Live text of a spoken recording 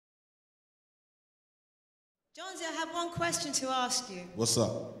Jonesy, I have one question to ask you. What's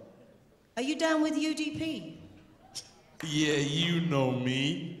up? Are you down with UDP? Yeah, you know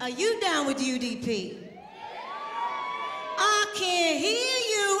me. Are you down with UDP? I can't hear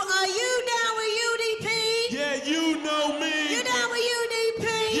you. Are you down with UDP? Yeah, you know me. You down with UDP?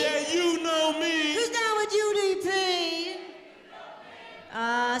 Yeah, you know me. Who's down with UDP?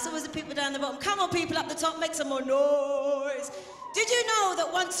 So was the people down the bottom. Come on, people up the top, make some more noise. Did you know that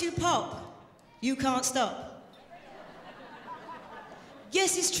once you pop, you can't stop?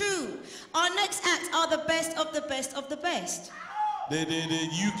 Yes, it's true. Our next acts are the best of the best of the best. They're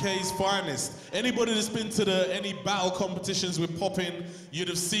UK's finest. Anybody that's been to any battle competitions with popping, you'd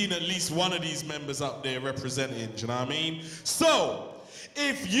have seen at least one of these members up there representing, do you know what I mean? So,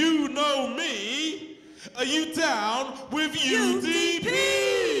 if you know me, are you down with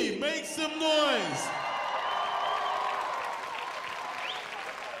UDP? Make some noise.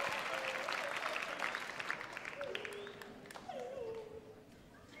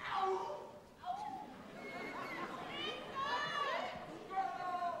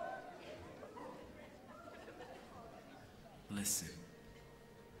 Listen.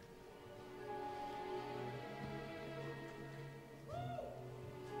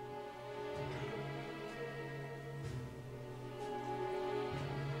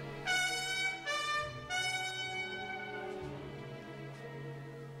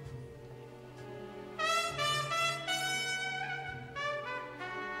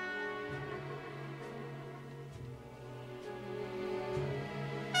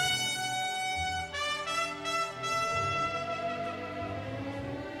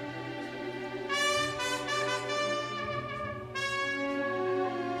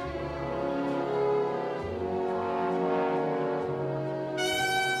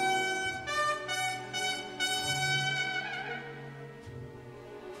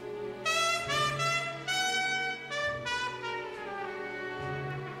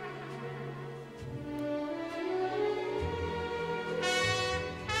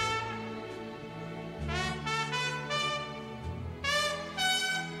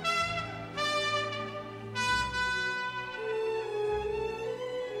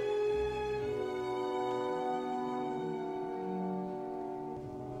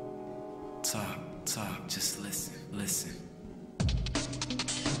 Talk, just listen, listen.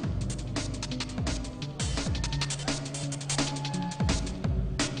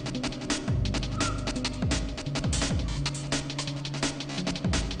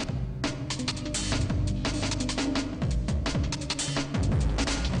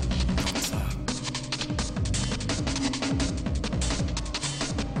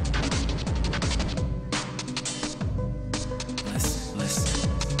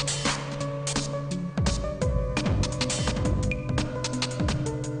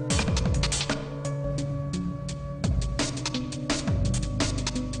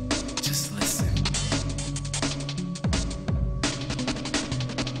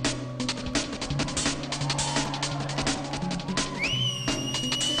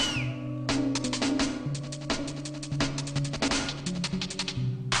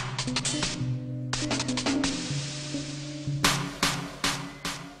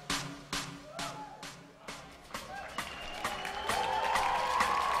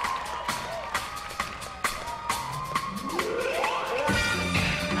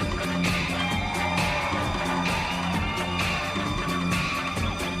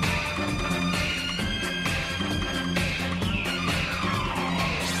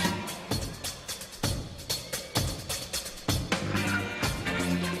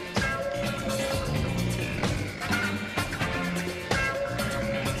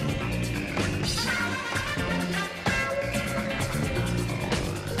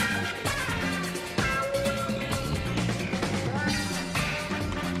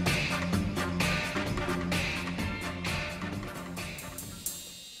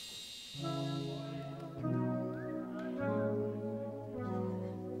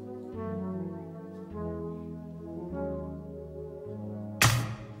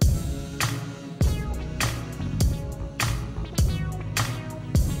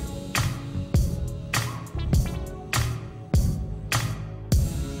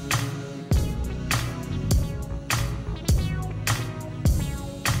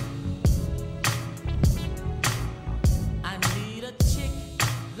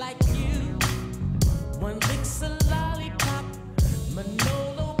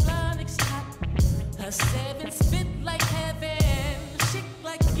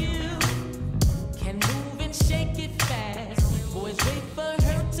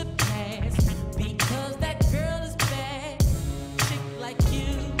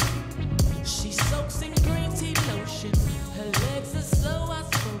 Green tea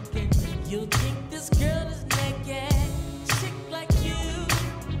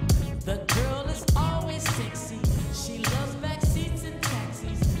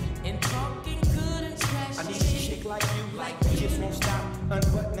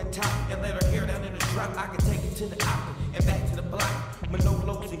I can take it to the opera and back to the block.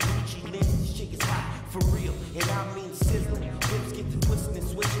 Manolos and Gucci linen, this chick is hot, for real, and I mean sizzling. Hips get to twisting and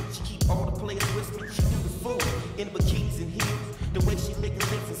switching, she keep all the players twisting. She do the fool in bikinis and heels, the way she lick her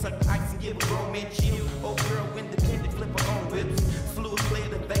lips and suck the ice and give a grown man chill. Old girl independent, flip her own whips. Flew a player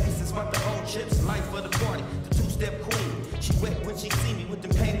to Vegas and spent her own chips. Life of the party, the two-step queen. She wet when she see me with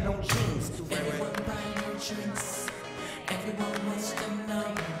them painted on jeans. Everyone buying her drinks, everyone wants to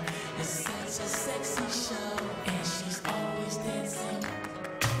know. It's such a sexy show, and she's always dancing.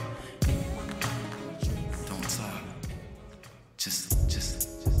 Everyone buying her drinks. Don't talk. Just.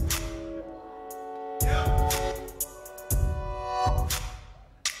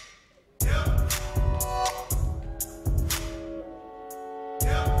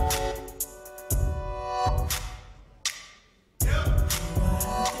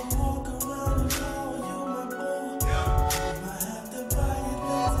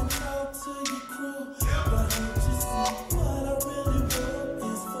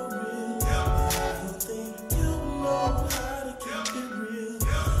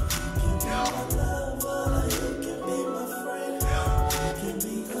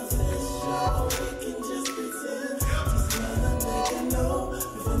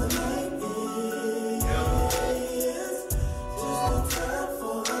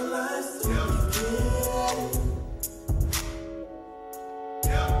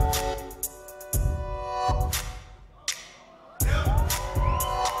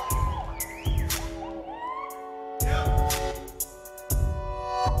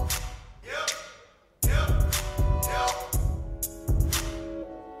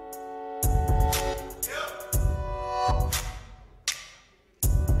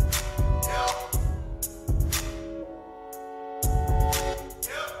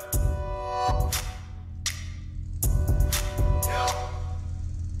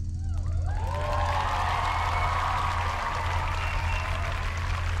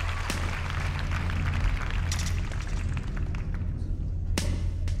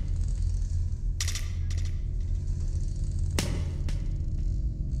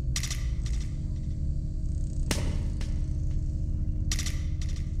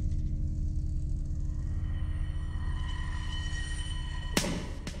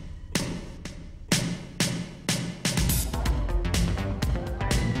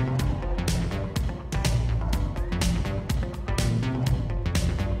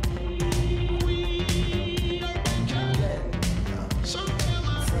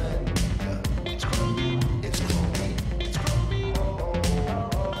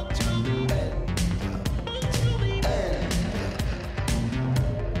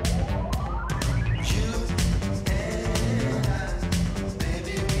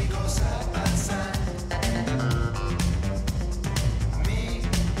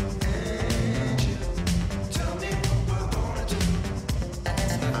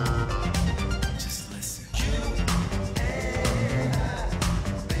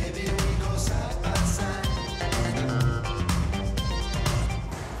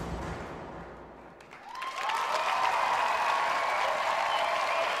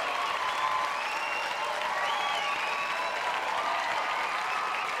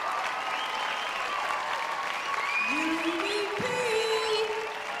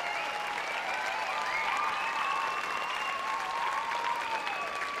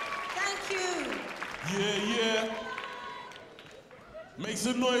 Yeah. Make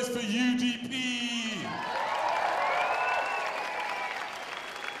some noise for UDP.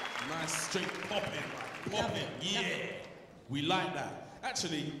 Nice straight popping, yeah. We like that.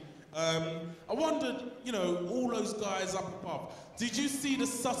 Actually, I wondered, you know, all those guys up above, did you see the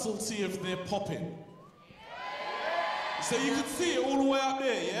subtlety of their popping? So you could see it all the way up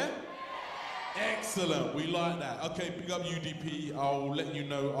there, yeah? Excellent, we like that. Okay, big up UDP. I'll let you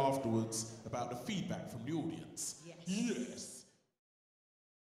know afterwards about the feedback from the audience. Yes.